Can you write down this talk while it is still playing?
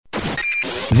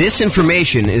This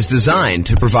information is designed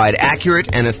to provide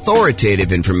accurate and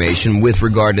authoritative information with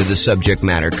regard to the subject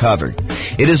matter covered.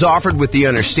 It is offered with the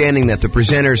understanding that the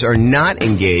presenters are not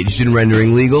engaged in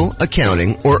rendering legal,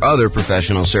 accounting, or other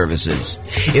professional services.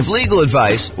 If legal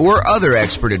advice or other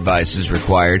expert advice is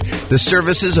required, the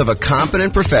services of a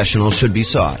competent professional should be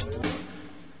sought.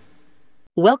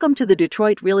 Welcome to the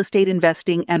Detroit Real Estate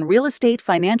Investing and Real Estate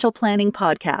Financial Planning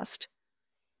Podcast.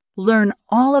 Learn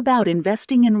all about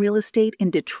investing in real estate in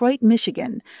Detroit,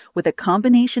 Michigan, with a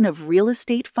combination of real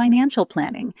estate financial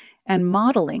planning and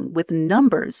modeling with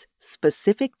numbers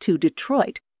specific to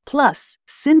Detroit, plus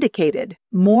syndicated,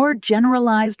 more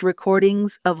generalized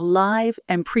recordings of live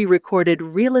and pre-recorded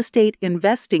real estate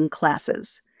investing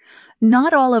classes,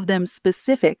 not all of them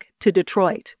specific to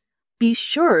Detroit. Be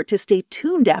sure to stay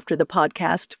tuned after the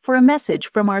podcast for a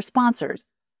message from our sponsors.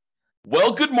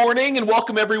 Well, good morning and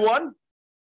welcome, everyone.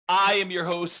 I am your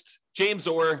host, James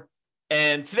Orr,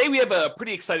 and today we have a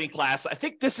pretty exciting class. I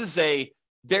think this is a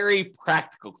very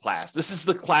practical class. This is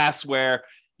the class where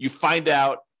you find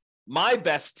out my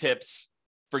best tips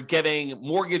for getting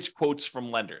mortgage quotes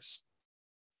from lenders.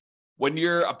 When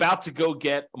you're about to go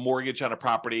get a mortgage on a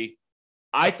property,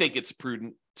 I think it's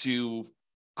prudent to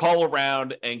call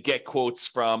around and get quotes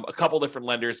from a couple different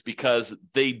lenders because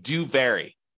they do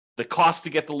vary. The cost to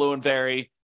get the loan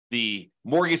vary. The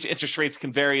mortgage interest rates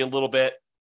can vary a little bit,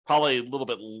 probably a little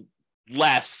bit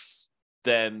less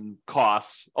than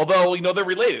costs. Although, they're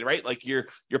related, right? Like you're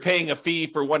paying a fee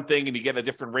for one thing and you get a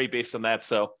different rate based on that.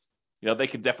 So, they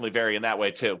can definitely vary in that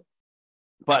way too.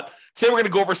 But today we're going to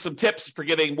go over some tips for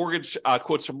getting mortgage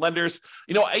quotes from lenders.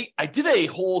 I did a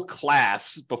whole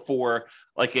class before,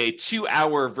 like a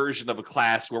 2-hour version of a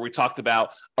class where we talked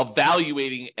about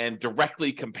evaluating and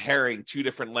directly comparing 2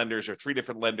 different lenders or 3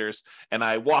 different lenders. And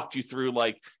I walked you through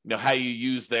how you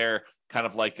use their kind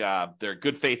of like their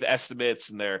good faith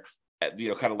estimates and their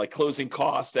kind of like closing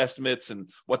cost estimates and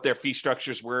what their fee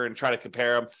structures were and try to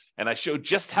compare them. And I showed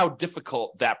just how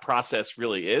difficult that process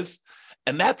really is.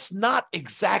 And that's not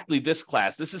exactly this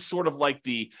class. This is sort of like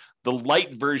the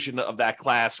light version of that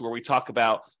class where we talk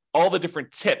about all the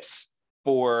different tips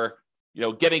for,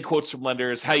 getting quotes from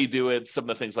lenders, how you do it, some of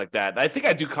the things like that. And I think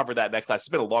I do cover that in that class. It's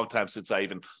been a long time since I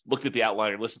even looked at the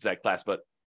outline or listened to that class, but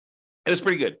it was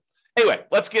pretty good. Anyway,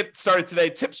 let's get started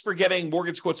today. Tips for getting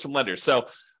mortgage quotes from lenders. So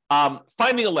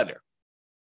finding a lender.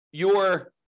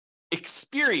 Your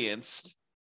experienced,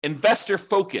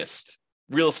 investor-focused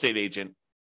real estate agent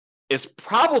is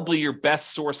probably your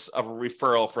best source of a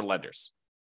referral for lenders.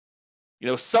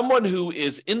 Someone who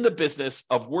is in the business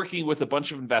of working with a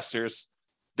bunch of investors,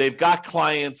 they've got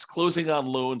clients closing on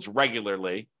loans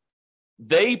regularly.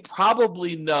 They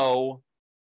probably know,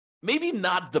 maybe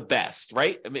not the best,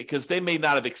 right? Because they may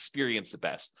not have experienced the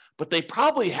best, but they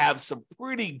probably have some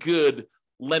pretty good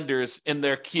lenders in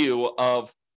their queue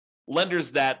of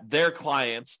lenders that their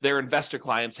clients, their investor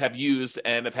clients have used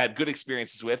and have had good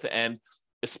experiences with. And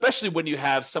especially when you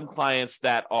have some clients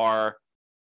that are,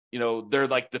 they're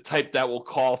like the type that will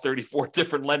call 34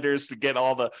 different lenders to get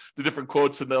all the different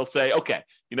quotes. And they'll say, okay,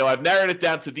 I've narrowed it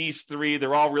down to these 3.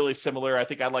 They're all really similar. I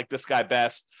think I like this guy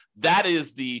best. That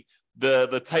is the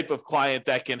type of client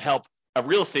that can help a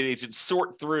real estate agent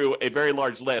sort through a very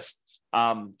large list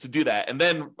to do that. And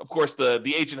then, of course,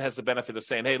 the agent has the benefit of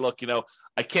saying, hey, look,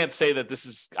 I can't say that this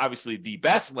is obviously the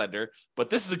best lender, but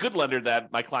this is a good lender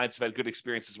that my clients have had good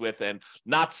experiences with, and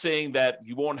not saying that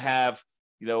you won't have,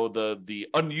 the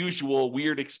unusual,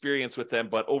 weird experience with them,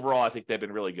 but overall, I think they've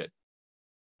been really good.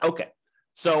 Okay.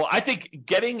 So I think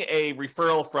getting a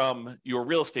referral from your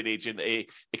real estate agent, a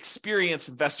experienced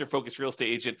investor-focused real estate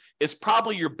agent, is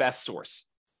probably your best source.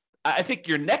 I think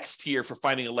your next tier for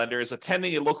finding a lender is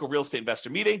attending a local real estate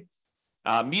investor meeting,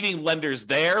 meeting lenders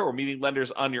there or meeting lenders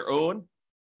on your own,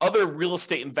 other real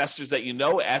estate investors that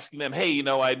asking them, hey,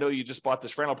 I know you just bought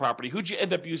this rental property. Who'd you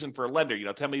end up using for a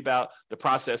lender? Tell me about the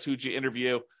process. Who'd you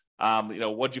interview?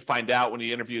 What'd you find out when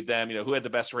you interviewed them? Who had the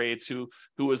best rates? Who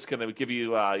was going to give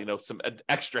you, some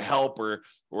extra help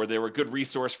or they were a good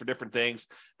resource for different things.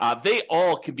 They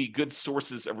all can be good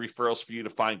sources of referrals for you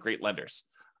to find great lenders.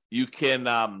 You can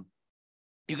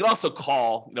also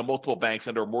call, multiple banks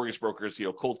and or mortgage brokers,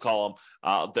 cold call them.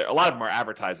 A lot of them are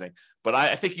advertising, but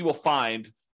I think you will find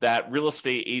that real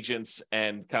estate agents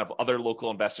and kind of other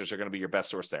local investors are going to be your best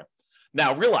source there.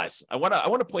 Now, realize, I want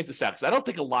to point this out because I don't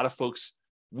think a lot of folks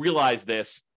realize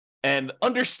this and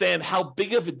understand how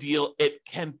big of a deal it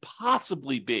can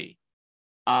possibly be.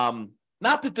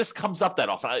 Not that this comes up that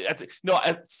often.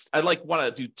 I want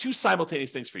to do 2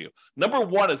 simultaneous things for you. Number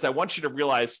one is I want you to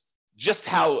realize just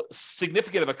how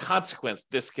significant of a consequence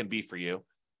this can be for you.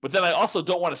 But then I also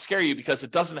don't want to scare you because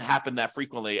it doesn't happen that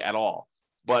frequently at all.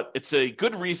 But it's a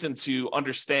good reason to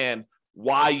understand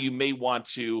why you may want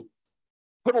to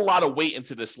put a lot of weight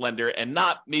into this lender and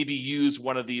not maybe use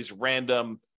one of these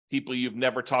random people you've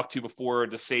never talked to before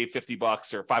to save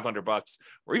 $50 or $500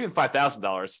 or even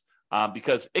 $5,000,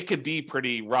 because it could be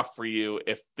pretty rough for you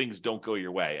if things don't go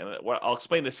your way. And I'll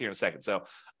explain this here in a second. So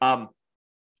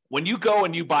when you go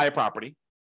and you buy a property,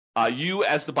 you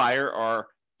as the buyer are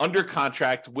under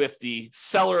contract with the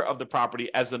seller of the property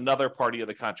as another party of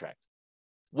the contract.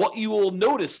 What you will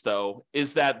notice, though,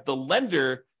 is that the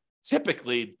lender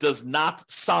typically does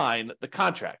not sign the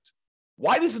contract.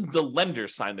 Why doesn't the lender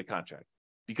sign the contract?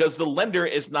 Because the lender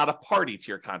is not a party to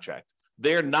your contract.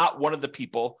 They're not one of the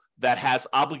people that has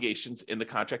obligations in the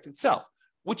contract itself,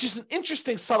 which is an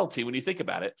interesting subtlety when you think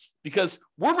about it, because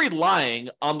we're relying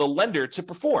on the lender to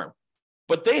perform,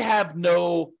 but they have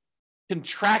no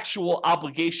contractual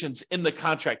obligations in the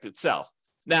contract itself.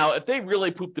 Now, if they really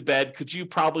poop the bed, could you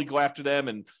probably go after them?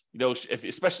 And,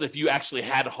 especially if you actually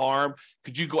had harm,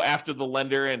 could you go after the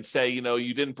lender and say,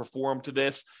 you didn't perform to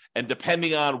this? And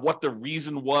depending on what the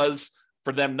reason was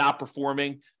for them not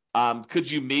performing,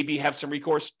 could you maybe have some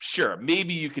recourse? Sure,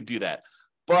 maybe you could do that.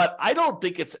 But I don't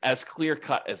think it's as clear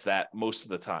cut as that most of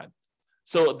the time.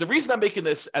 So the reason I'm making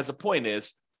this as a point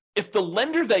is if the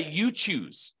lender that you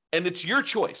choose, and it's your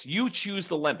choice, you choose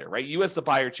the lender, right? You as the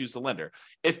buyer choose the lender.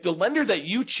 If the lender that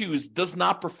you choose does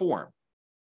not perform,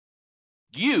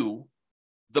 you,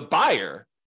 the buyer,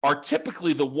 are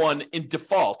typically the one in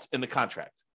default in the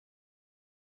contract.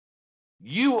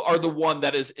 You are the one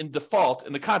that is in default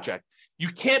in the contract. You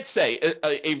can't say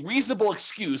a reasonable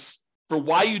excuse for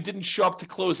why you didn't show up to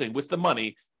closing with the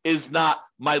money is not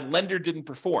my lender didn't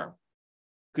perform,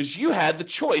 because you had the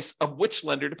choice of which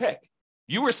lender to pick.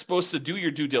 You were supposed to do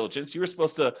your due diligence. You were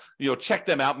supposed to, check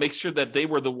them out, make sure that they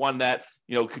were the one that,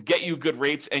 could get you good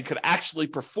rates and could actually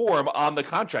perform on the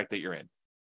contract that you're in.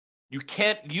 You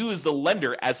can't use the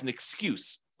lender as an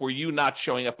excuse for you not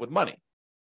showing up with money.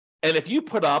 And if you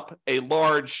put up a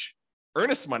large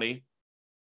earnest money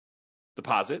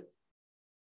deposit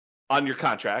on your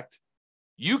contract,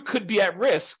 you could be at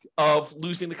risk of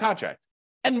losing the contract.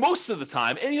 And most of the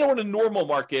time, and in a normal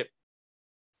market,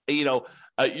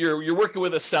 you're working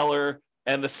with a seller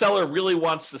and the seller really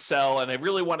wants to sell and they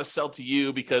really want to sell to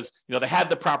you because, they had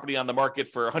the property on the market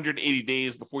for 180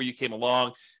 days before you came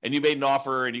along and you made an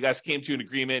offer and you guys came to an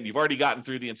agreement and you've already gotten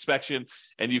through the inspection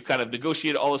and you've kind of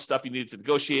negotiated all the stuff you needed to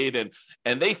negotiate.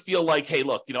 And they feel like, hey,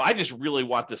 look, I just really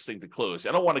want this thing to close.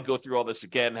 I don't want to go through all this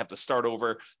again, have to start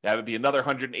over. That would be another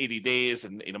 180 days.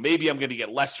 And, maybe I'm going to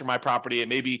get less for my property and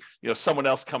maybe, someone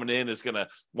else coming in is going to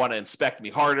want to inspect me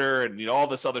harder and, all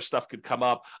this other stuff could come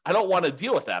up. I don't want to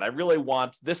deal with that. I really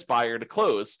want this buyer to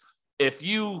close. If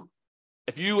you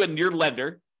and your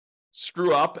lender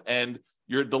screw up and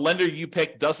the lender you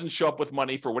pick doesn't show up with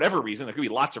money for whatever reason, there could be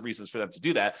lots of reasons for them to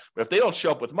do that, but if they don't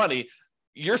show up with money,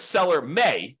 your seller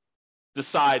may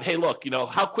decide, hey, look,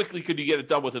 how quickly could you get it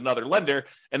done with another lender?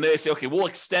 And they say, okay, we'll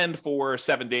extend for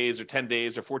 7 days or 10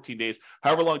 days or 14 days,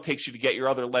 however long it takes you to get your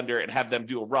other lender and have them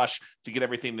do a rush to get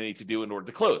everything they need to do in order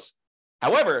to close.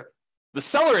 However, the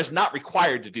seller is not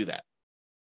required to do that.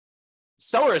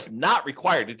 Seller is not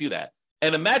required to do that.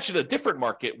 And imagine a different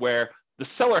market where the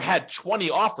seller had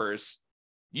 20 offers,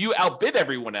 you outbid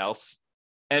everyone else,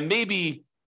 and maybe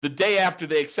the day after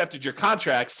they accepted your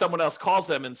contract, someone else calls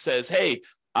them and says, hey,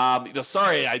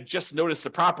 sorry, I just noticed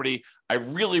the property. I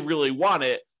really, really want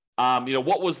it.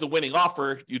 What was the winning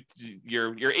offer?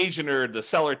 Your agent or the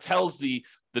seller tells the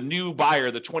new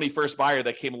buyer, the 21st buyer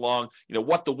that came along,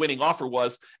 what the winning offer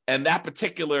was. And that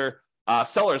particular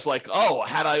seller's like, oh,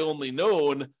 had I only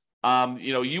known,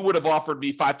 you would have offered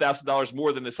me $5,000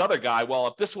 more than this other guy. Well,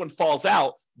 if this one falls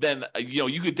out, then,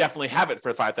 you could definitely have it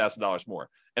for $5,000 more.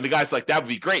 And the guy's like, that would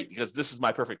be great because this is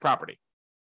my perfect property.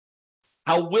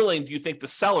 How willing do you think the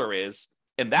seller is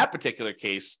in that particular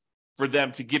case for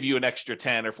them to give you an extra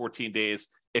 10 or 14 days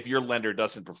if your lender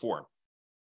doesn't perform?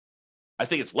 I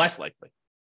think it's less likely.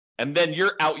 And then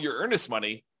you're out your earnest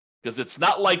money because it's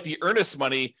not like the earnest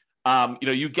money,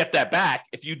 you get that back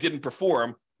if you didn't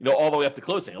perform, all the way up to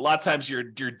closing. A lot of times your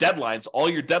deadlines, all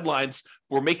your deadlines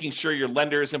for making sure your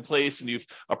lender is in place and you've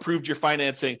approved your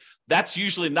financing, that's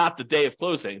usually not the day of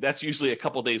closing. That's usually a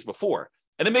couple of days before.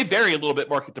 And it may vary a little bit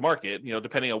market to market,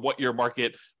 depending on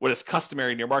what is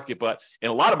customary in your market. But in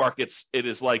a lot of markets, it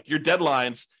is like your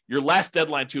deadlines, your last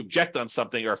deadline to object on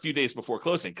something are a few days before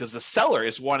closing because the seller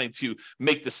is wanting to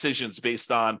make decisions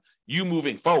based on you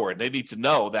moving forward. They need to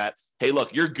know that, hey,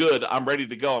 look, you're good. I'm ready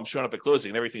to go. I'm showing up at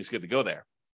closing and everything's good to go there.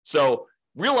 So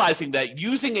realizing that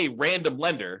using a random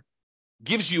lender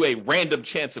gives you a random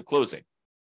chance of closing.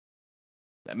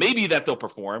 That maybe that they'll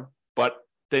perform, but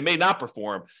they may not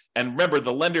perform. And remember,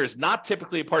 the lender is not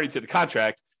typically a party to the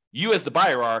contract. You as the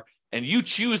buyer are, and you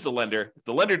choose the lender. If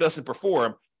the lender doesn't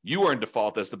perform, you are in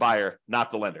default as the buyer,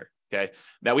 not the lender. Okay.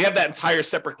 Now we have that entire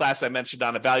separate class I mentioned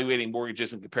on evaluating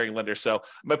mortgages and comparing lenders. So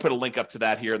I'm going to put a link up to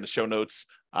that here in the show notes,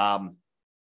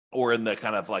 or in the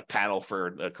kind of like panel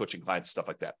for coaching clients, stuff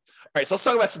like that. All right. So let's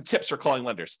talk about some tips for calling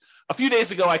lenders. A few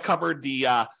days ago, I covered the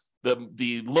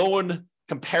loan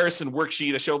comparison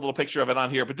worksheet. I showed a little picture of it on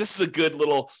here, but this is a good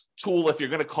little tool if you're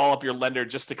going to call up your lender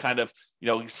just to kind of,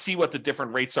 see what the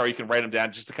different rates are. You can write them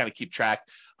down just to kind of keep track,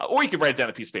 or you can write it down on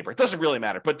a piece of paper. It doesn't really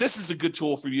matter, but this is a good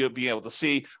tool for you to be able to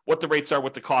see what the rates are,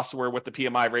 what the costs were, what the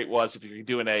PMI rate was, if you're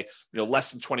doing a,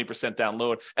 less than 20% down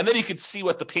loan, and then you can see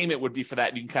what the payment would be for that.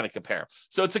 And you can kind of compare.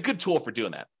 So it's a good tool for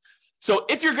doing that. So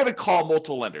if you're going to call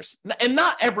multiple lenders, and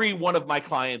not every one of my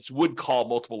clients would call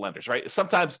multiple lenders, right?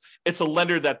 Sometimes it's a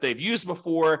lender that they've used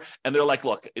before, and they're like,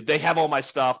 look, they have all my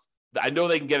stuff. I know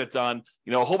they can get it done.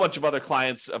 A whole bunch of other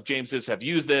clients of James's have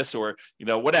used this, or,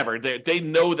 whatever. They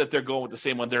know that they're going with the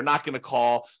same one. They're not going to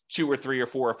call 2 or 3 or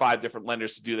 4 or 5 different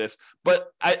lenders to do this.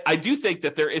 But I do think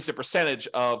that there is a percentage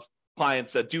of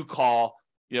clients that do call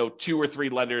 2 or 3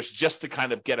 lenders just to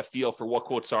kind of get a feel for what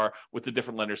quotes are with the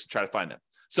different lenders to try to find them.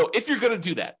 So if you're going to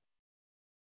do that,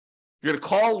 you're going to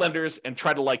call lenders and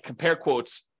try to compare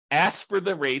quotes, ask for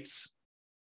the rates,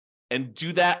 and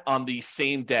do that on the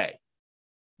same day.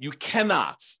 You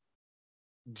cannot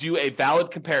do a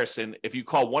valid comparison if you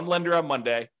call one lender on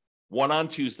Monday, one on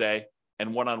Tuesday,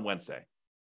 and one on Wednesday.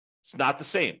 It's not the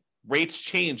same. Rates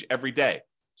change every day.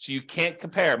 So you can't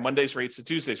compare Monday's rates to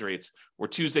Tuesday's rates, or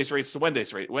Tuesday's rates to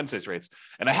Wednesday's rates.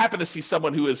 And I happen to see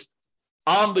someone who is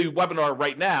on the webinar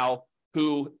right now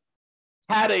who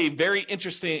had a very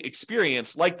interesting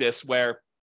experience like this, where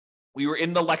we were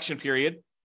in the election period,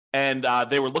 and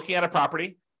they were looking at a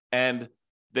property, and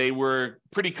they were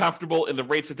pretty comfortable in the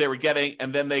rates that they were getting.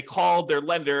 And then they called their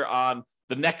lender on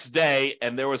the next day,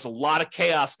 and there was a lot of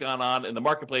chaos going on in the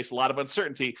marketplace, a lot of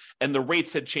uncertainty, and the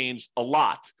rates had changed a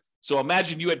lot. So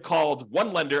imagine you had called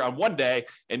one lender on one day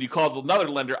and you called another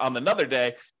lender on another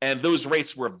day, and those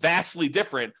rates were vastly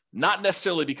different, not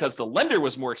necessarily because the lender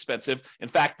was more expensive. In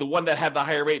fact, the one that had the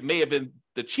higher rate may have been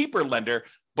the cheaper lender,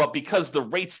 but because the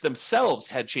rates themselves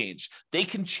had changed. They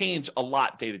can change a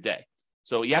lot day to day.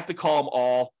 So you have to call them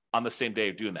all on the same day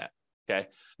of doing that. Okay.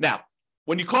 Now,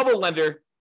 when you call the lender,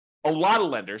 a lot of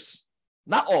lenders,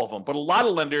 not all of them, but a lot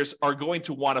of lenders are going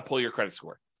to want to pull your credit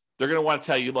score. They're going to want to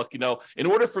tell you, look, in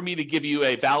order for me to give you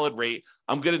a valid rate,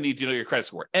 I'm going to need to know your credit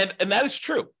score. And that is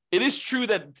true. It is true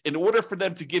that in order for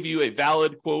them to give you a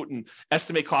valid quote and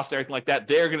estimate cost and everything like that,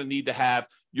 they're going to need to have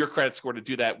your credit score to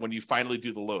do that when you finally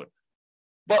do the loan.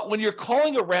 But when you're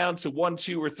calling around to 1,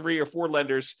 2, or 3 or 4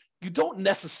 lenders, you don't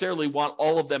necessarily want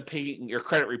all of them paying your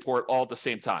credit report all at the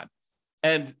same time.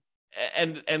 And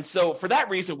so for that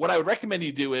reason, what I would recommend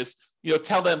you do is,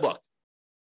 tell them, look,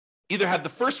 either have the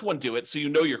first one do it so you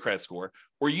know your credit score,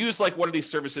 or use one of these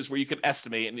services where you can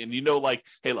estimate and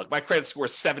hey, look, my credit score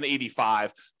is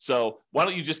 785. So why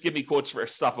don't you just give me quotes for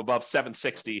stuff above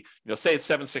 760? Say it's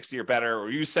 760 or better,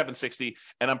 or use 760.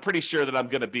 And I'm pretty sure that I'm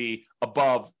going to be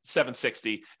above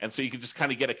 760. And so you can just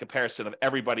kind of get a comparison of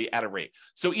everybody at a rate.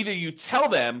 So either you tell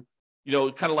them,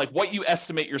 kind of what you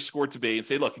estimate your score to be, and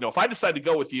say, look, if I decide to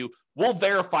go with you, we'll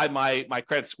verify my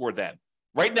credit score then.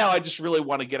 Right now, I just really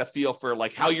want to get a feel for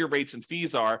how your rates and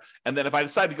fees are. And then if I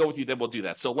decide to go with you, then we'll do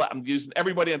that. So I'm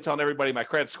telling everybody my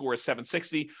credit score is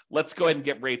 760. Let's go ahead and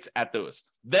get rates at those.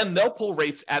 Then they'll pull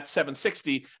rates at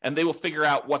 760, and they will figure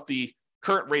out what the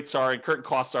current rates are and current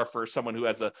costs are for someone who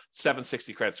has a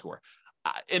 760 credit score.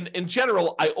 In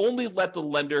general, I only let the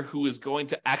lender who is going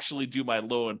to actually do my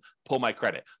loan pull my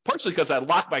credit, partially because I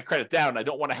lock my credit down. I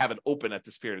don't want to have it open at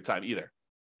this period of time either.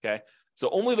 Okay. So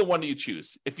only the one that you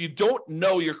choose. If you don't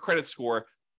know your credit score,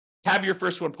 have your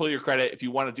first one pull your credit if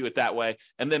you want to do it that way.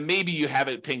 And then maybe you have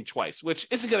it pinged twice, which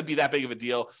isn't going to be that big of a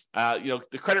deal.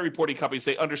 The credit reporting companies,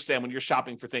 they understand when you're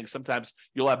shopping for things, sometimes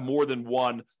you'll have more than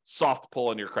one soft pull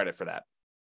on your credit for that.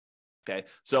 Okay.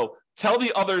 So tell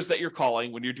the others that you're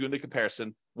calling when you're doing the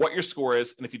comparison what your score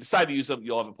is. And if you decide to use them,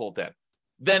 you'll have it pulled then.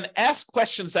 Then ask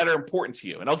questions that are important to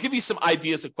you. And I'll give you some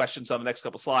ideas of questions on the next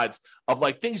couple slides of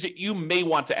things that you may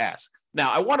want to ask. Now,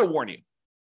 I want to warn you.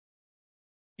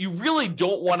 You really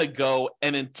don't want to go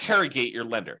and interrogate your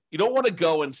lender. You don't want to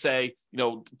go and say,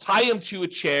 tie them to a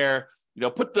chair,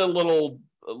 put the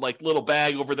little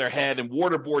bag over their head and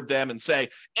waterboard them and say,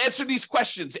 answer these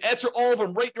questions, answer all of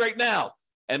them right now.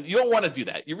 And you don't want to do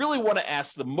that. You really want to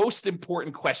ask the most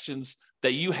important questions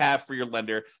that you have for your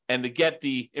lender and to get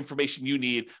the information you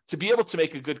need to be able to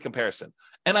make a good comparison.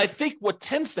 And I think what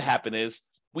tends to happen is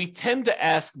we tend to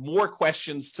ask more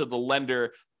questions to the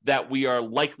lender that we are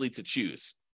likely to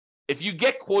choose. If you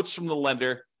get quotes from the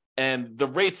lender and the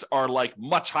rates are like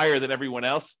much higher than everyone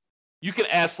else, you can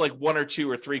ask like 1 or 2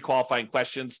 or 3 qualifying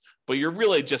questions, but you're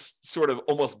really just sort of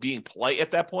almost being polite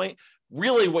at that point.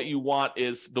 Really what you want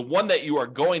is the one that you are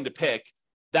going to pick.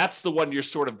 That's the one you're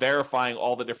sort of verifying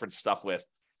all the different stuff with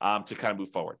to kind of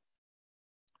move forward.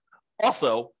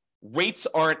 Also, rates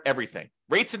aren't everything.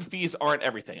 Rates and fees aren't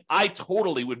everything. I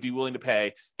totally would be willing to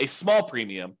pay a small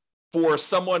premium for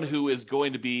someone who is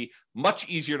going to be much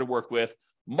easier to work with,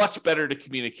 much better to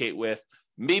communicate with,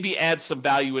 maybe add some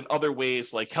value in other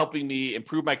ways, like helping me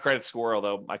improve my credit score,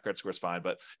 although my credit score is fine.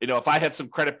 But, if I had some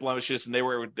credit blemishes and they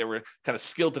were kind of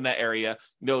skilled in that area,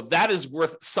 that is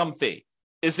worth some fee.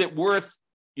 Is it worth,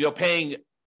 paying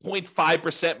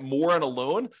 0.5% more on a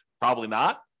loan? Probably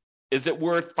not. Is it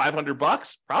worth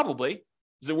 $500? Probably.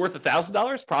 Is it worth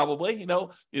 $1,000? Probably.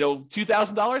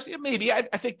 $2,000? Yeah, maybe. I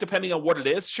think depending on what it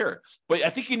is, sure. But I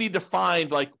think you need to find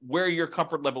like where your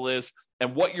comfort level is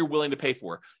and what you're willing to pay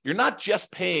for. You're not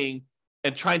just paying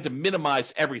and trying to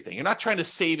minimize everything. You're not trying to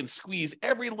save and squeeze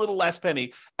every little last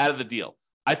penny out of the deal.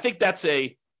 I think that's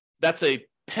a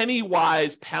penny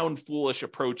wise, pound foolish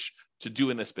approach to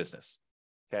doing this business.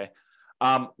 Okay.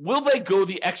 Will they go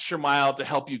the extra mile to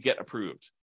help you get approved?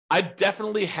 I've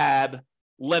definitely had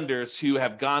lenders who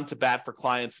have gone to bat for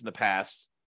clients in the past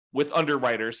with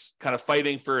underwriters kind of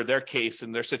fighting for their case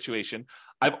and their situation.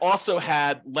 I've also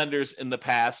had lenders in the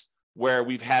past where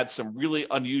we've had some really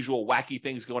unusual, wacky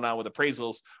things going on with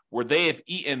appraisals where they have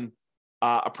eaten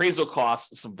appraisal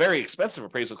costs, some very expensive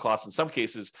appraisal costs in some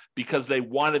cases, because they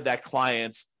wanted that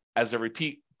client as a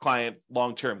repeat client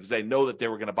long-term because they know that they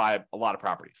were going to buy a lot of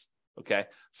properties. Okay.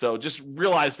 So just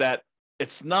realize that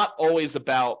it's not always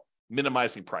about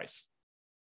minimizing price.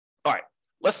 All right,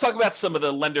 let's talk about some of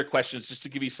the lender questions just to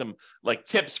give you some like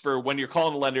tips for when you're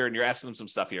calling a lender and you're asking them some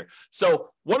stuff here. So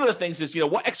one of the things is,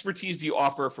 what expertise do you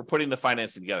offer for putting the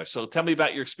financing together? So tell me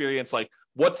about your experience, like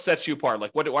what sets you apart? Like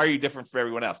why are you different from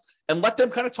everyone else? And let them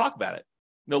kind of talk about it.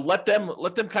 Let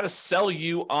them kind of sell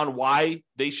you on why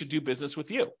they should do business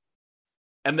with you.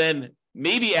 And then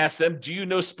maybe ask them, do you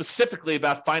know specifically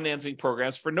about financing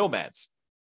programs for nomads?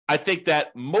 I think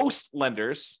that most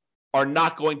lenders are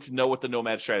not going to know what the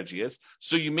nomad strategy is.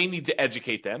 So you may need to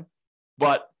educate them.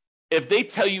 But if they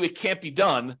tell you it can't be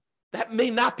done, that may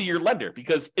not be your lender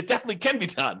because it definitely can be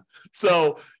done.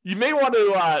 So you may want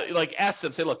to ask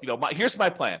them, say, look, here's my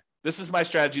plan. This is my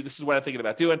strategy. This is what I'm thinking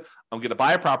about doing. I'm going to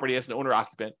buy a property as an owner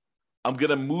occupant. I'm going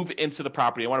to move into the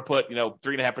property. I want to put,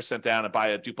 3.5% down and buy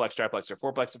a duplex, triplex, or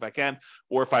fourplex if I can.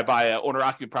 Or if I buy an owner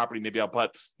occupant property, maybe I'll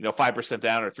put, 5%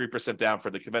 down or 3% down for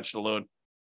the conventional loan.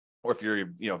 Or if you're,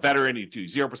 a veteran, you do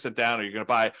 0% down, or you're going to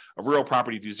buy a rural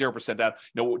property, you do 0% down.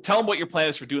 Tell them what your plan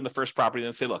is for doing the first property, and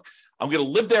then say, look, I'm going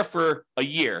to live there for a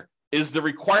year. Is the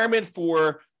requirement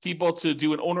for people to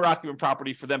do an owner-occupant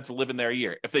property for them to live in there a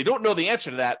year? If they don't know the answer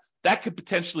to that, that could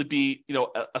potentially be,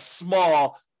 a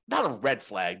small, not a red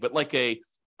flag, but like a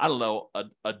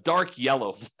dark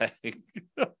yellow flag.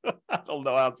 I don't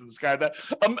know how to describe that.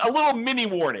 A little mini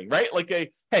warning, right? Like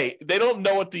hey, they don't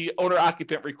know what the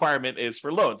owner-occupant requirement is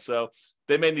for loans, so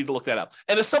they may need to look that up.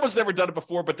 And if someone's never done it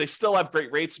before, but they still have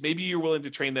great rates, maybe you're willing to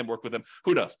train them, work with them.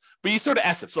 Who knows? But you sort of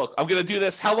ask them, so look, I'm going to do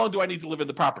this. How long do I need to live in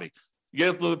the property? You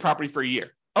have to live in the property for a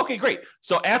year. Okay, great.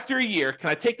 So after a year, can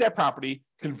I take that property,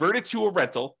 convert it to a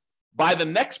rental, buy the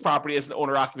next property as an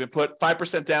owner-occupant, put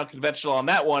 5% down conventional on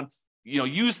that one,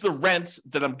 use the rent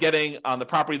that I'm getting on the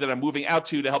property that I'm moving out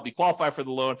to help me qualify for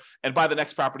the loan and buy the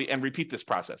next property and repeat this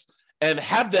process and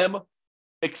have them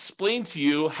explain to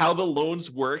you how the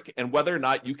loans work and whether or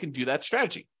not you can do that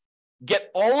strategy. Get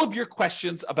all of your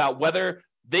questions about whether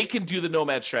they can do the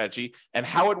nomad strategy and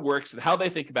how it works and how they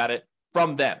think about it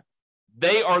from them.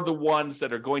 They are the ones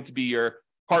that are going to be your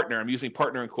partner. I'm using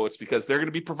partner in quotes because they're going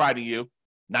to be providing you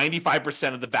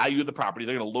 95% of the value of the property.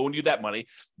 They're going to loan you that money,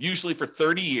 usually for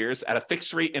 30 years at a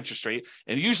fixed rate interest rate.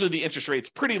 And usually the interest rate's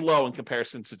pretty low in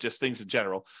comparison to just things in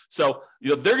general. So,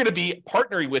 they're going to be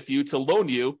partnering with you to loan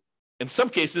you, in some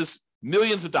cases,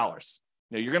 millions of dollars.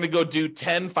 You're going to go do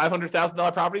 $10,000,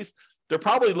 $500,000 properties. They're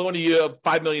probably loaning you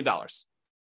 $5 million.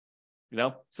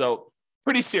 So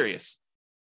pretty serious.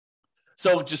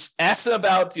 So just ask them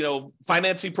about,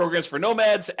 financing programs for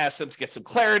nomads, ask them to get some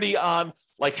clarity on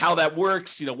like how that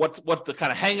works, what the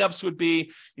kind of hangups would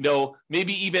be,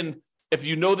 maybe even if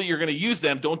you know that you're going to use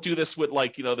them, don't do this with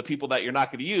the people that you're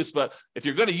not going to use. But if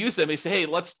you're going to use them, they say, hey,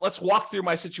 let's walk through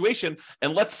my situation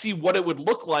and let's see what it would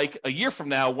look like a year from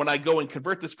now when I go and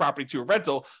convert this property to a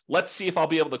rental. Let's see if I'll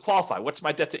be able to qualify. What's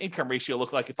my debt to income ratio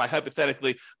look like if I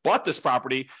hypothetically bought this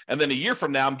property and then a year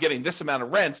from now I'm getting this amount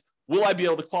of rent? Will I be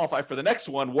able to qualify for the next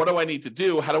one? What do I need to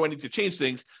do? How do I need to change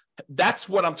things? That's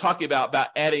what I'm talking about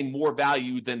adding more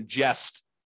value than just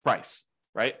price,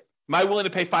 right? Am I willing to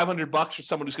pay $500 for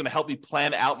someone who's going to help me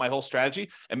plan out my whole strategy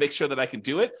and make sure that I can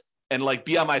do it and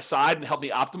be on my side and help me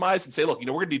optimize and say, look, we're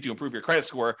going to need to improve your credit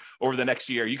score over the next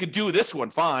year. You can do this one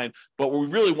fine, but we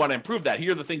really want to improve that.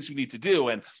 Here are the things we need to do.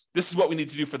 And this is what we need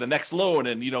to do for the next loan.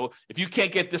 And, if you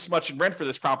can't get this much in rent for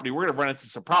this property, we're going to run into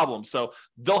some problems. So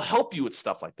they'll help you with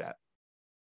stuff like that.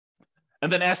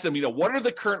 And then ask them, what are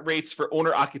the current rates for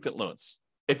owner occupant loans?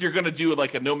 If you're going to do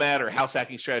like a nomad or house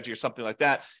hacking strategy or something like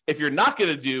that, if you're not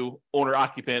going to do owner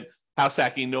occupant, house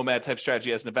hacking, nomad type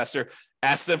strategy as an investor,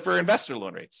 ask them for investor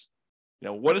loan rates.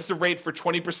 What is the rate for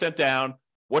 20% down?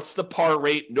 What's the par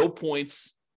rate? No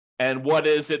points. And what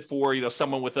is it for,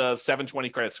 someone with a 720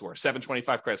 credit score,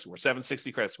 725 credit score,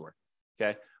 760 credit score?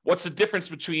 Okay. What's the difference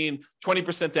between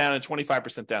 20% down and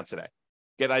 25% down today?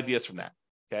 Get ideas from that.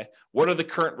 Okay. What are the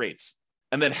current rates?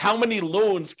 And then how many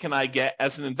loans can I get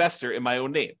as an investor in my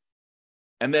own name?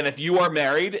 And then if you are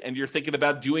married and you're thinking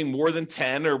about doing more than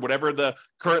 10 or whatever the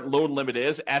current loan limit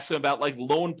is, ask them about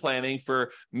loan planning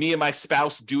for me and my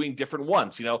spouse doing different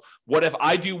ones. What if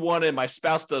I do one and my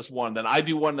spouse does one, then I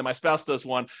do one and my spouse does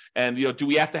one? And, do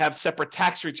we have to have separate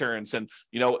tax returns? And,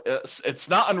 it's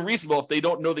not unreasonable if they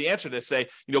don't know the answer to say,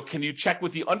 can you check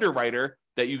with the underwriter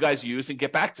that you guys use and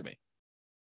get back to me?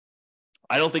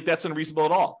 I don't think that's unreasonable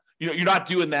at all. You're not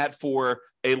doing that for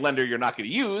a lender you're not going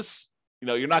to use.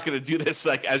 You're not going to do this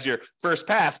as your first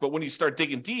pass, but when you start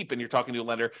digging deep and you're talking to a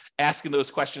lender, asking those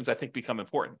questions, I think, become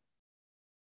important.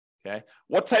 Okay.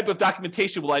 What type of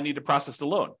documentation will I need to process the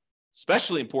loan?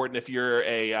 Especially important if you're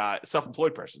a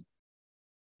self-employed person,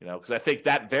 because I think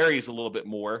that varies a little bit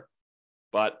more,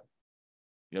 but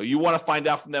you want to find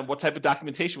out from them what type of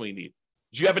documentation will you need.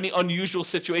 Did you have any unusual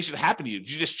situation happen to you?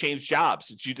 Did you just change jobs?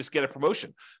 Did you just get a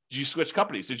promotion? Did you switch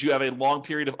companies? Did you have a long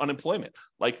period of unemployment?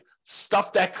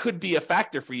 Stuff that could be a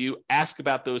factor for you, ask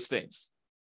about those things.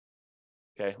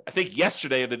 Okay. I think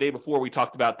yesterday or the day before we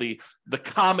talked about the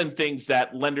common things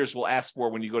that lenders will ask for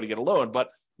when you go to get a loan, but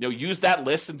use that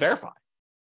list and verify.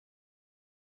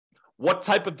 What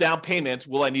type of down payment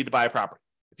will I need to buy a property?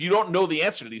 If you don't know the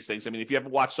answer to these things, if you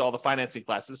haven't watched all the financing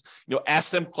classes,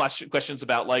 ask them questions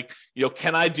about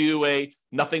can I do a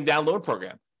nothing down loan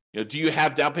program? Do you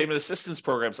have down payment assistance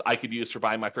programs I could use for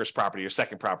buying my first property or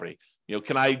second property?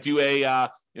 Can I do a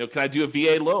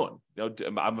VA loan?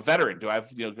 I'm a veteran. Do I have,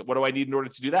 what do I need in order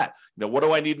to do that? What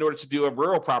do I need in order to do a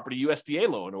rural property USDA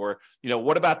loan? Or,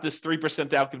 what about this 3%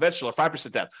 down conventional or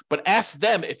 5% down? But ask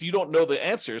them, if you don't know the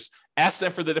answers, ask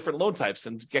them for the different loan types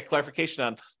and get clarification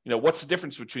on, what's the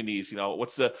difference between these?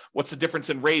 What's the difference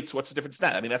in rates? What's the difference in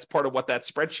that? That's part of what that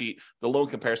spreadsheet, the loan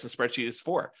comparison spreadsheet, is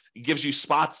for. It gives you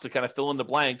spots to kind of fill in the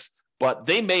blanks, but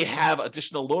they may have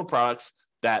additional loan products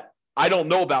that I don't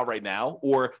know about right now,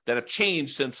 or that have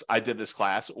changed since I did this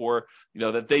class, or,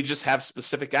 that they just have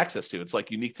specific access to. It's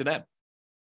unique to them.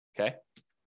 Okay.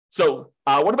 So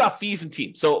what about fees and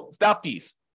team? So about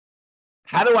fees,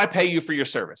 how do I pay you for your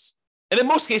service? And in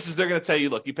most cases, they're going to tell you,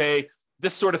 look, you pay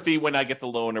this sort of fee when I get the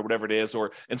loan or whatever it is,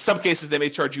 or in some cases, they may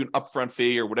charge you an upfront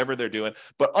fee or whatever they're doing,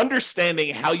 but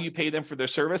understanding how you pay them for their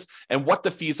service and what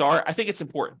the fees are, I think it's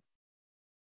important.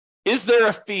 Is there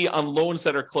a fee on loans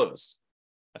that are closed?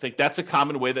 I think that's a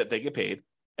common way that they get paid.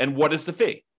 And what is the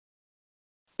fee?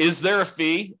 Is there a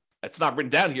fee? It's not written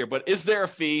down here, but is there a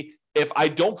fee if I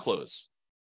don't close?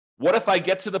 What if I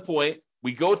get to the point,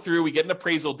 we go through, we get an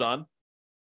appraisal done,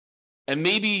 and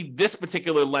maybe this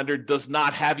particular lender does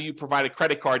not have you provide a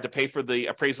credit card to pay for the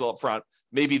appraisal up front.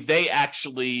 Maybe they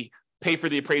actually pay for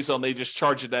the appraisal and they just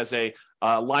charge it as a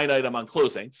line item on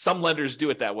closing. Some lenders do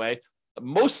it that way.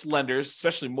 Most lenders,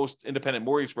 especially most independent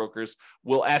mortgage brokers,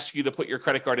 will ask you to put your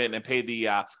credit card in and pay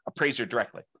the appraiser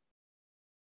directly.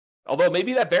 Although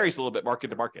maybe that varies a little bit market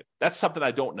to market. That's something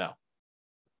I don't know.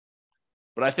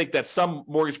 But I think that some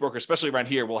mortgage brokers, especially around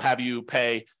here, will have you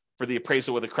pay for the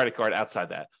appraisal with a credit card outside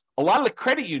that. A lot of the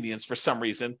credit unions, for some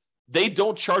reason, they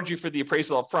don't charge you for the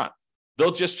appraisal up front.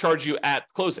 They'll just charge you at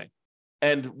closing.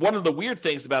 And one of the weird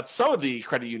things about some of the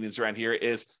credit unions around here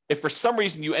is if for some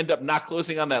reason you end up not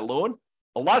closing on that loan,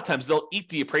 a lot of times they'll eat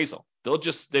the appraisal.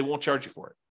 They won't charge you for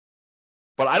it.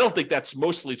 But I don't think that's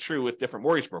mostly true with different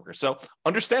mortgage brokers. So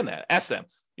understand that. Ask them,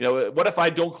 what if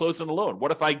I don't close on the loan?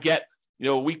 What if I get,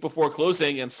 a week before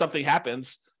closing and something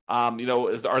happens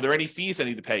Are there any fees I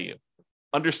need to pay you?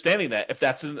 Understanding that if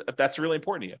that's really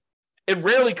important to you. It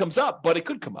rarely comes up, but it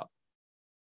could come up.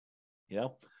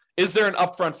 Is there an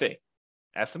upfront fee?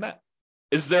 Ask them that.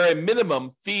 Is there a minimum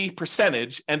fee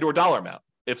percentage and or dollar amount?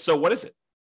 If so, what is it?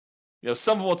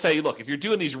 Some of them will tell you, look, if you're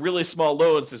doing these really small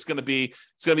loans, it's going to be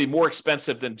more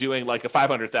expensive than doing like a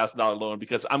 $500,000 loan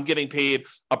because I'm getting paid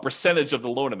a percentage of the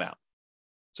loan amount.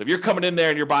 So if you're coming in there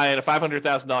and you're buying a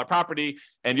 $500,000 property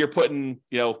and you're putting,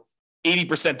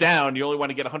 80% down, you only want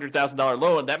to get a $100,000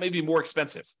 loan, that may be more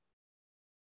expensive.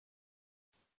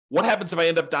 What happens if I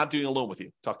end up not doing a loan with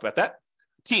you? Talked about that.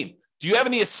 Team, do you have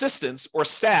any assistants or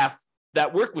staff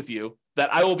that work with you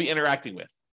that I will be interacting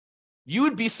with? You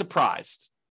would be surprised.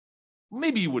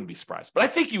 Maybe you wouldn't be surprised, but I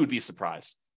think you would be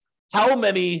surprised how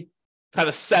many kind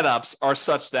of setups are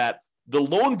such that the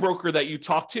loan broker that you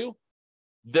talk to,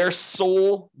 their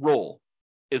sole role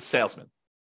is salesman.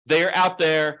 They are out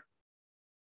there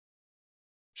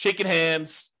shaking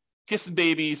hands, kissing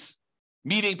babies,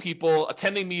 meeting people,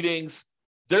 attending meetings.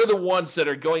 They're the ones that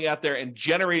are going out there and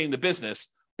generating the business.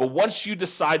 But once you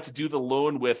decide to do the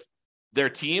loan with their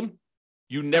team,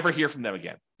 you never hear from them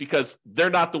again because they're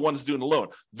not the ones doing the loan.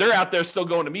 They're out there still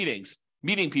going to meetings,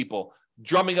 meeting people,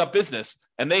 drumming up business,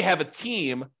 and they have a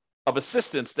team of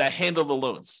assistants that handle the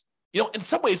loans. In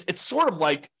some ways, it's sort of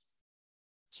like,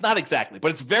 it's not exactly,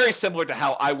 but it's very similar to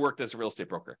how I worked as a real estate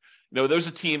broker. There's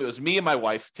a team. It was me and my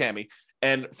wife, Tammy.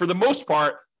 And for the most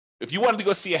part, if you wanted to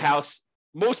go see a house,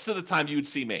 most of the time you would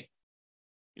see me.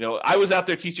 I was out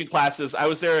there teaching classes. I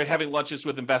was there having lunches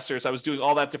with investors. I was doing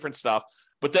all that different stuff.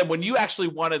 But then when you actually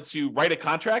wanted to write a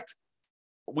contract,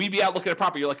 we'd be out looking at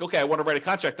property. You're like, okay, I want to write a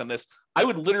contract on this. I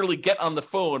would literally get on the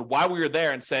phone while we were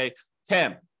there and say,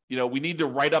 Tam, we need to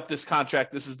write up this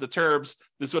contract. This is the terms.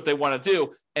 This is what they want to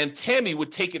do. And Tammy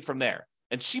would take it from there.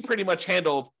 And she pretty much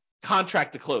handled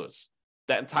contract to close,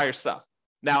 that entire stuff.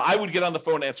 Now, I would get on the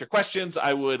phone and answer questions.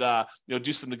 I would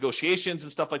do some negotiations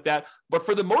and stuff like that. But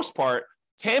for the most part,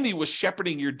 Tammy was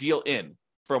shepherding your deal in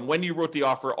from when you wrote the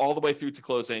offer all the way through to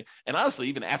closing, and honestly,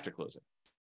 even after closing.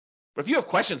 But if you have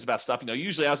questions about stuff,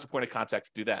 usually I was the point of contact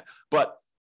to do that. But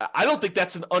I don't think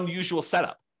that's an unusual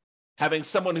setup. Having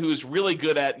someone who's really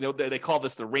good at, they call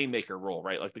this the rainmaker role,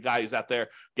 right? Like the guy who's out there,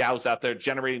 gal who's out there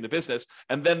generating the business.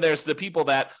 And then there's the people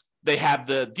that they have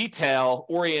the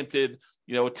detail-oriented,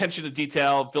 attention to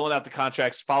detail, filling out the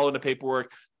contracts, following the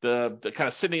paperwork, the kind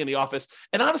of sitting in the office.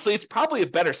 And honestly, it's probably a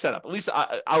better setup. At least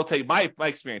I will tell you my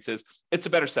experience is it's a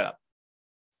better setup.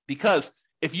 Because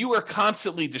if you are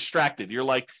constantly distracted, you're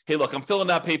like, hey, look, I'm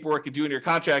filling out paperwork and doing your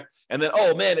contract. And then,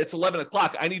 oh man, it's 11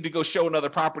 o'clock. I need to go show another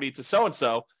property to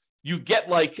so-and-so. You get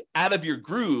like out of your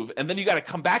groove and then you got to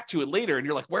come back to it later. And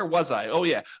you're like, where was I? Oh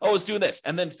yeah. Oh, I was doing this.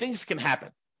 And then things can happen.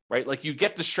 Right? Like you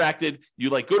get distracted, you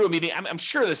like go to a meeting. I'm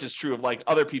sure this is true of like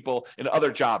other people in other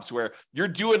jobs where you're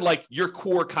doing like your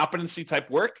core competency type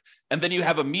work. And then you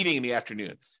have a meeting in the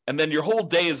afternoon and then your whole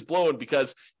day is blown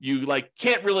because you like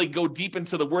can't really go deep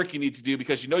into the work you need to do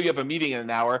because you have a meeting in an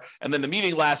hour and then the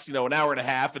meeting lasts, an hour and a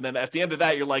half. And then at the end of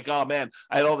that, you're like, oh man,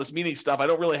 I had all this meeting stuff. I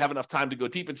don't really have enough time to go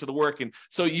deep into the work. And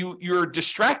so you're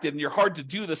distracted and you're hard to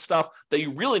do the stuff that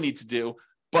you really need to do.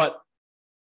 But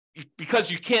because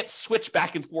you can't switch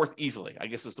back and forth easily, I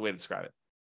guess is the way to describe it.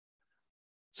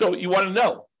 So you want to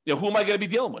know, who am I going to be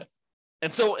dealing with?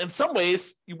 And so in some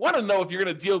ways, you want to know if you're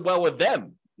going to deal well with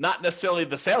them, not necessarily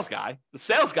the sales guy. The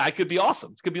sales guy could be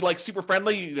awesome. It could be like super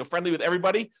friendly, friendly with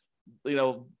everybody,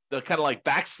 the kind of like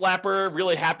backslapper,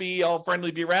 really happy, all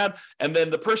friendly, be around. And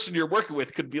then the person you're working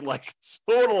with could be like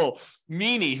total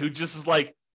meanie who just is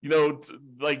like,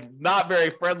 like not very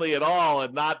friendly at all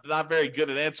and not very good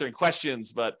at answering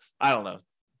questions, but I don't know.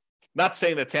 Not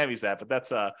saying that Tammy's that, but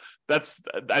that's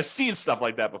I've seen stuff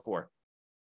like that before.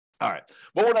 All right.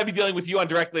 What would I be dealing with you on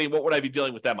directly? And what would I be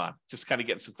dealing with them on? Just kind of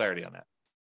getting some clarity on that.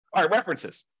 All right.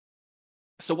 References.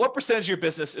 So what percentage of your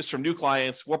business is from new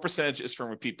clients? What percentage is from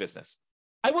repeat business?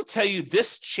 I will tell you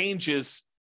this changes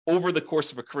over the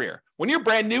course of a career. When you're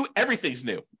brand new, everything's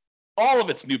new. All of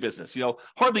it's new business,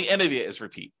 hardly any of it is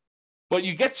repeat. But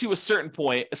you get to a certain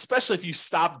point, especially if you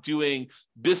stop doing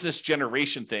business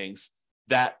generation things,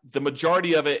 that the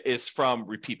majority of it is from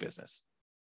repeat business.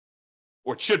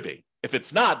 Or it should be. If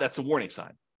it's not, that's a warning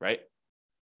sign, right?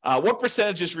 What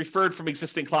percentage is referred from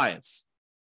existing clients?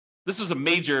 This was a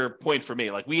major point for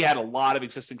me. Like we had a lot of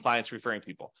existing clients referring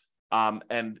people.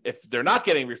 And if they're not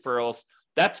getting referrals,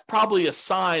 that's probably a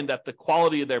sign that the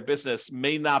quality of their business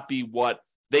may not be what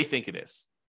they think it is,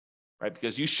 right?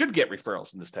 Because you should get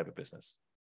referrals in this type of business.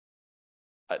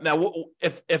 Now,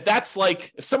 if that's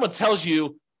like, if someone tells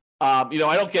you, I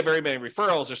don't get very many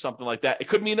referrals or something like that, it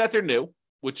could mean that they're new,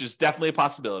 which is definitely a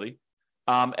possibility.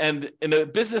 And in a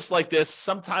business like this,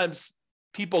 sometimes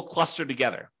people cluster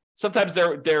together. Sometimes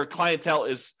their clientele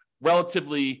is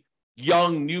relatively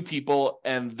young, new people,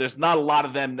 and there's not a lot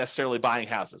of them necessarily buying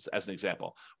houses, as an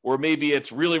example. Or maybe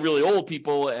it's really, really old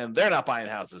people and they're not buying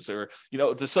houses. Or,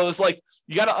 so it's like,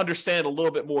 you got to understand a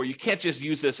little bit more. You can't just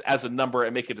use this as a number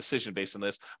and make a decision based on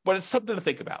this, but it's something to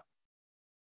think about.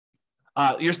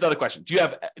 Here's another question. Do you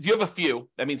have a few,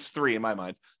 that means 3 in my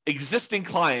mind, existing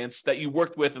clients that you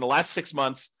worked with in the last 6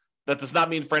 months? That does not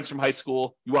mean friends from high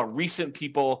school. You want recent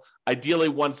people, ideally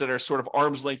ones that are sort of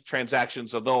arm's length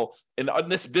transactions, although in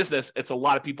this business, it's a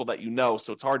lot of people that you know,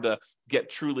 so it's hard to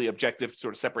get truly objective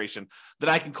sort of separation that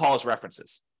I can call as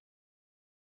references.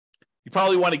 You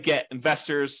probably want to get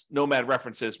investors, nomad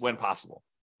references when possible.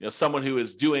 Someone who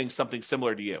is doing something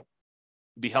similar to you.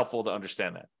 It'd be helpful to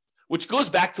understand that. Which goes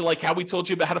back to like how we told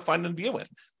you about how to find them to begin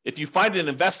with. If you find an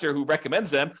investor who recommends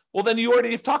them, well, then you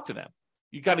already have talked to them.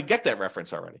 You got to get that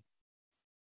reference already.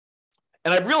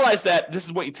 And I've realized that this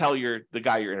is what you tell the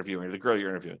guy you're interviewing, or the girl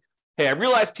you're interviewing. Hey, I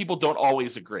realize people don't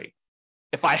always agree.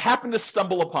 If I happen to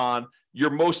stumble upon your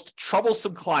most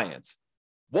troublesome client,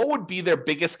 what would be their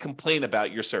biggest complaint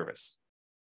about your service?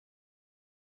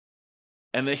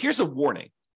 And then here's a warning.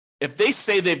 If they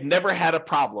say they've never had a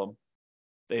problem,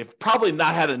 they've probably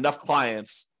not had enough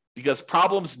clients, because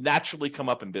problems naturally come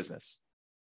up in business.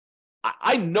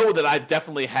 I know that I've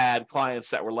definitely had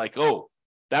clients that were like, oh,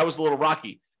 that was a little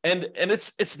rocky. And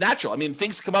it's natural. I mean,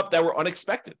 things come up that were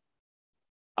unexpected.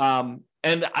 And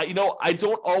I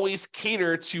don't always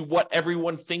cater to what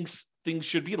everyone thinks things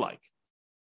should be like,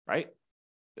 right?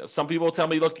 Some people tell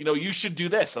me, look, you should do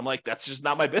this. I'm like, that's just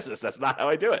not my business. That's not how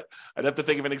I do it. I'd have to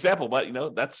think of an example, but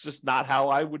that's just not how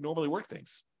I would normally work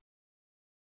things.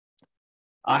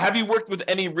 Have you worked with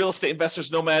any real estate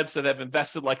investors, nomads that have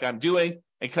invested like I'm doing?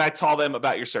 And can I tell them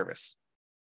about your service?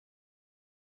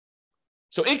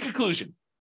 So in conclusion,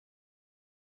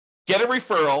 get a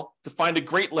referral to find a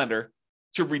great lender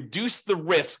to reduce the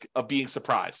risk of being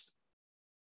surprised.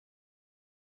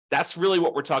 That's really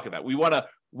what we're talking about. We want to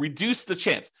reduce the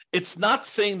chance. It's not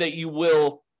saying that you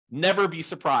will never be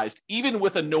surprised, even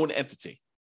with a known entity,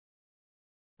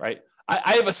 right?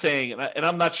 I have a saying, and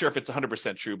I'm not sure if it's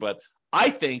 100% true, but I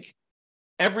think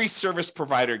every service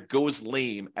provider goes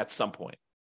lame at some point.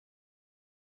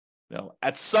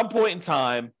 At some point in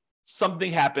time,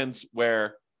 something happens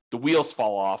where the wheels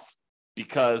fall off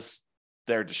because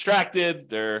they're distracted,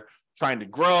 they're trying to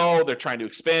grow, they're trying to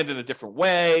expand in a different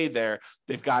way,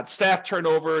 they've got staff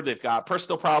turnover, they've got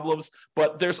personal problems,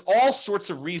 but there's all sorts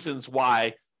of reasons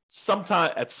why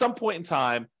at some point in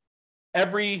time,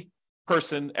 every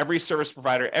person, every service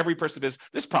provider, every person this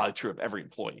is probably true of every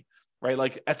employee, right?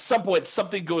 Like at some point,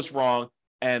 something goes wrong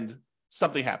and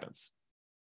something happens.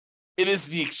 It is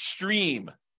the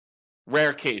extreme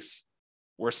rare case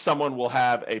where someone will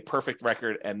have a perfect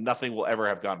record and nothing will ever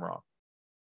have gone wrong.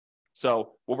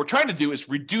 So what we're trying to do is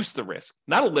reduce the risk,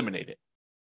 not eliminate it.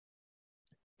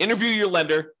 Interview your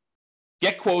lender,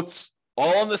 get quotes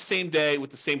all on the same day with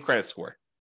the same credit score.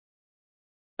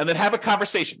 And then have a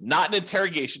conversation, not an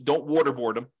interrogation. Don't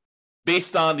waterboard them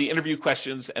based on the interview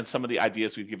questions and some of the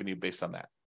ideas we've given you based on that.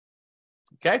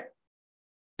 Okay?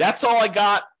 That's all I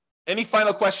got. Any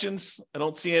final questions? I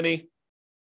don't see any.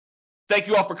 Thank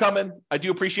you all for coming. I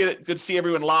do appreciate it. Good to see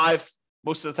everyone live.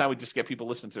 Most of the time, we just get people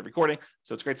listening to the recording,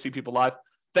 so it's great to see people live.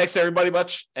 Thanks, everybody,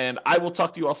 much, and I will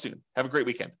talk to you all soon. Have a great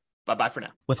weekend. Bye-bye for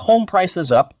now. With home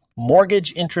prices up,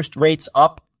 mortgage interest rates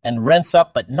up, and rents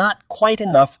up, but not quite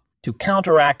enough to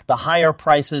counteract the higher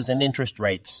prices and interest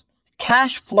rates,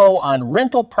 cash flow on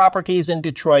rental properties in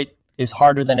Detroit is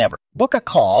harder than ever. Book a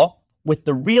call with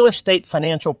the Real Estate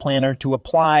Financial Planner to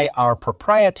apply our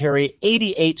proprietary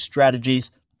 88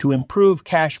 strategies to improve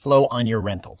cash flow on your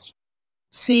rentals.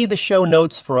 See the show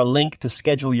notes for a link to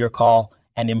schedule your call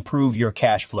and improve your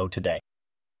cash flow today.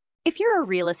 If you're a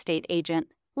real estate agent,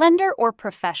 lender, or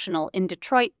professional in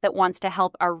Detroit that wants to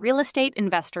help our real estate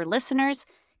investor listeners,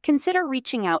 consider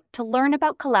reaching out to learn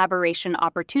about collaboration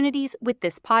opportunities with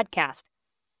this podcast.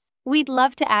 We'd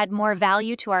love to add more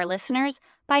value to our listeners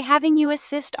by having you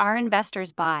assist our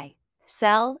investors buy,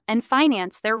 sell, and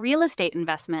finance their real estate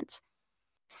investments.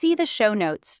 See the show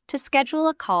notes to schedule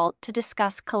a call to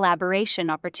discuss collaboration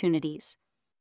opportunities.